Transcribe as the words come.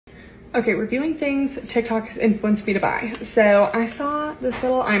Okay, reviewing things TikTok has influenced me to buy. So I saw this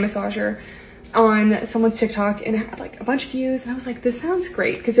little eye massager on someone's TikTok and it had like a bunch of views, and I was like, this sounds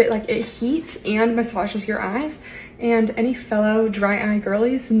great because it heats and massages your eyes. And any fellow dry eye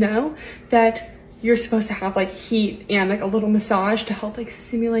girlies know that you're supposed to have like heat and like a little massage to help like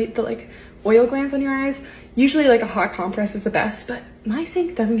stimulate the like oil glands on your eyes. Usually like a hot compress is the best, but my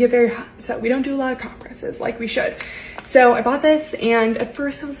sink doesn't get very hot, so we don't do a lot of compresses like we should. So I bought this, and at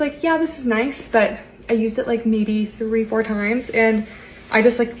first I was like, yeah, this is nice, but I used it like maybe 3-4 times, and I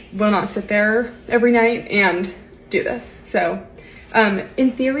just like will not sit there every night and do this. So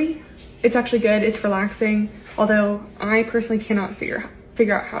in theory, it's actually good. It's relaxing, although I personally cannot figure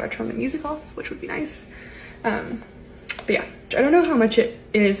out how to turn the music off, which would be nice. But yeah, I don't know how much it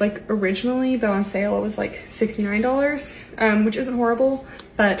is like originally, but on sale it was like $69, which isn't horrible,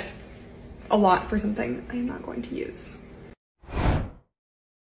 but a lot for something I'm not going to use.